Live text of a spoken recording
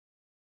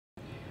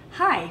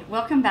Hi,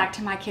 welcome back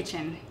to my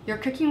kitchen. You're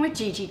cooking with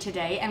Gigi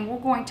today, and we're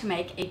going to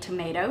make a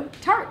tomato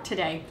tart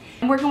today.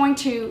 And we're going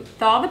to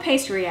thaw the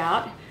pastry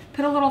out,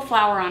 put a little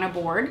flour on a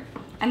board,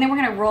 and then we're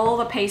going to roll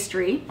the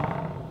pastry.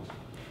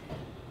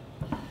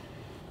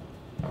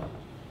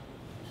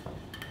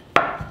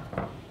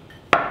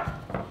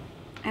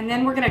 And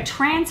then we're going to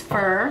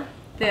transfer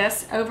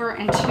this over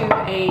into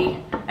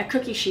a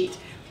cookie sheet.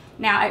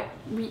 Now,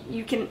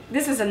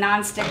 this is a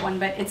non-stick one,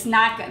 but it's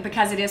not,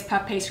 because it is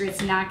puff pastry,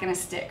 it's not gonna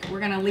stick.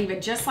 We're gonna leave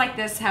it just like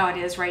this, how it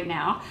is right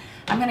now.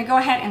 I'm gonna go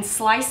ahead and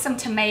slice some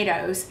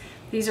tomatoes.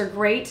 These are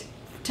great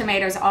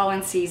tomatoes, all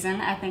in season.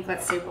 I think,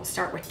 let's see, we'll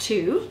start with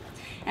 2.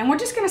 And we're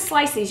just gonna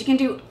slice these.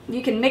 You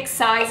can mix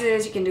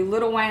sizes, you can do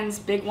little ones,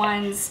 big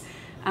ones,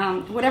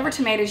 whatever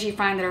tomatoes you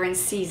find that are in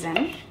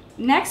season.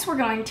 Next, we're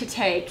going to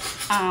take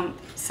some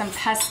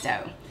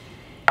pesto.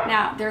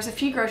 Now, there's a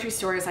few grocery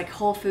stores like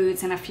Whole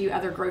Foods and a few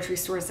other grocery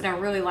stores that I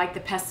really like the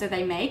pesto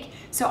they make.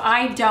 So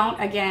I don't,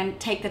 again,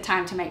 take the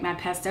time to make my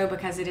pesto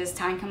because it is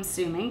time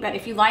consuming. But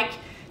if you like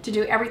to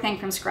do everything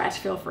from scratch,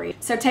 feel free.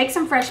 So take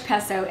some fresh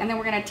pesto, and then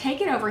we're gonna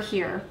take it over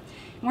here.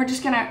 And we're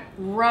just gonna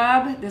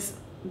rub this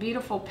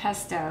beautiful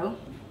pesto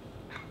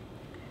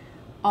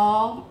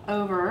all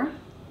over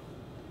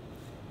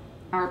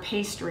our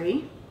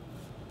pastry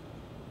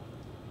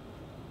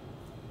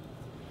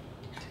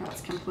until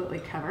it's completely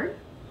covered.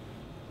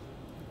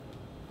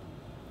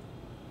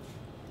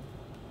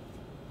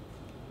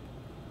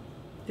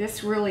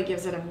 This really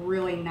gives it a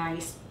really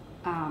nice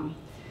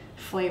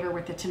flavor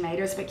with the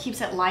tomatoes, but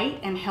keeps it light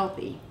and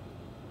healthy.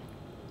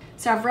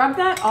 So I've rubbed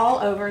that all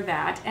over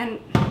that, and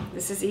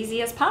this is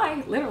easy as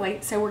pie, literally.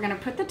 So we're gonna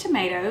put the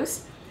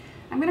tomatoes,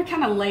 I'm gonna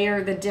kind of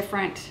layer the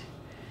different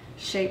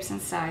shapes and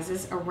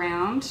sizes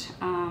around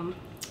on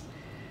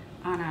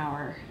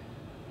our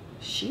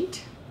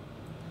sheet.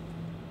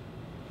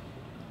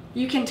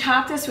 You can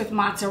top this with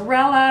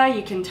mozzarella,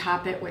 you can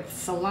top it with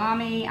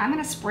salami. I'm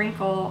gonna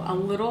sprinkle a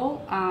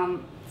little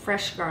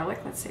fresh garlic.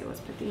 Let's see, let's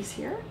put these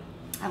here.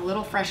 A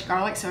little fresh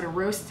garlic so it'll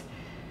roast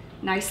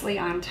nicely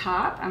on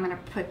top. I'm gonna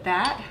put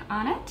that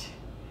on it.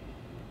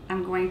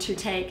 I'm going to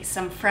take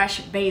some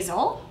fresh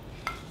basil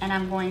and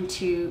I'm going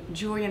to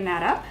julienne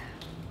that up.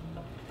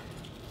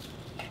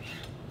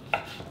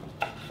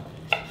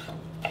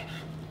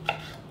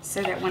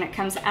 So that when it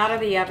comes out of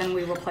the oven,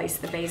 we will place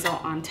the basil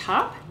on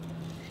top.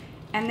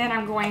 And then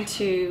I'm going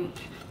to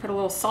put a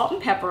little salt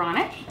and pepper on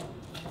it.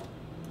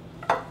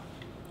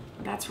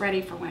 That's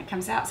ready for when it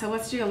comes out. So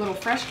let's do a little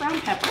fresh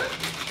ground pepper.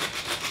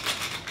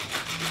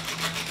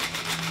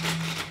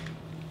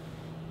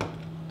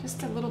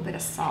 Just a little bit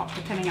of salt,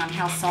 depending on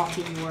how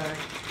salty your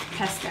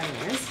pesto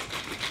is.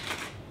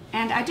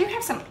 And I do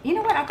have some, you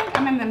know what, I think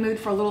I'm in the mood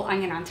for a little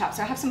onion on top.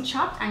 So I have some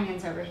chopped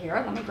onions over here.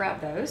 Let me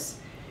grab those.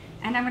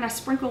 And I'm gonna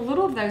sprinkle a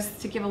little of those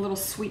to give a little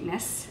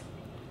sweetness.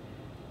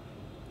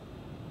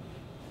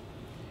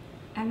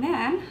 And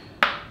then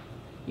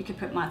you can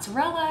put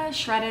mozzarella,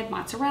 shredded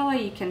mozzarella.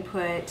 You can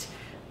put,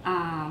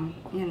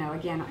 you know,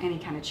 again, any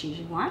kind of cheese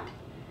you want.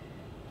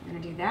 We're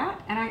gonna do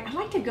that. And I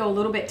like to go a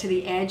little bit to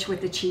the edge with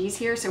the cheese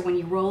here, so when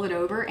you roll it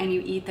over and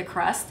you eat the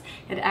crust,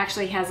 it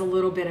actually has a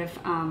little bit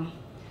of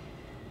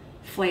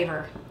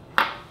flavor.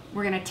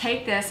 We're gonna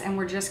take this and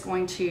we're just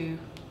going to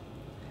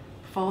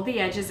fold the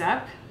edges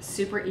up.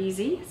 Super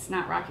easy, it's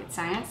not rocket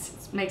science.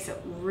 It makes it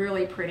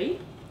really pretty.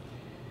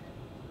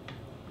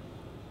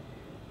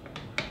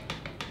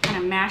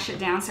 Kind of mash it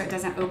down so it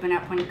doesn't open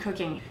up when you're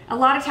cooking. A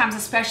lot of times,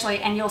 especially,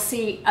 and you'll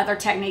see other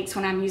techniques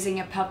when I'm using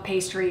a puff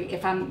pastry,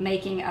 if I'm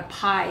making a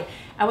pie,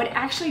 I would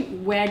actually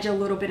wedge a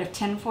little bit of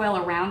tin foil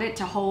around it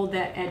to hold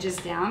the edges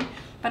down,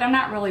 but I'm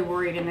not really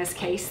worried in this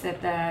case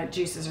that the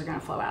juices are gonna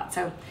flow out.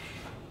 So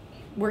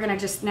we're gonna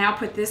just now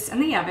put this in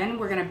the oven.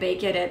 We're gonna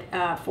bake it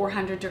at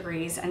 400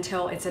 degrees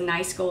until it's a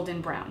nice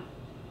golden brown.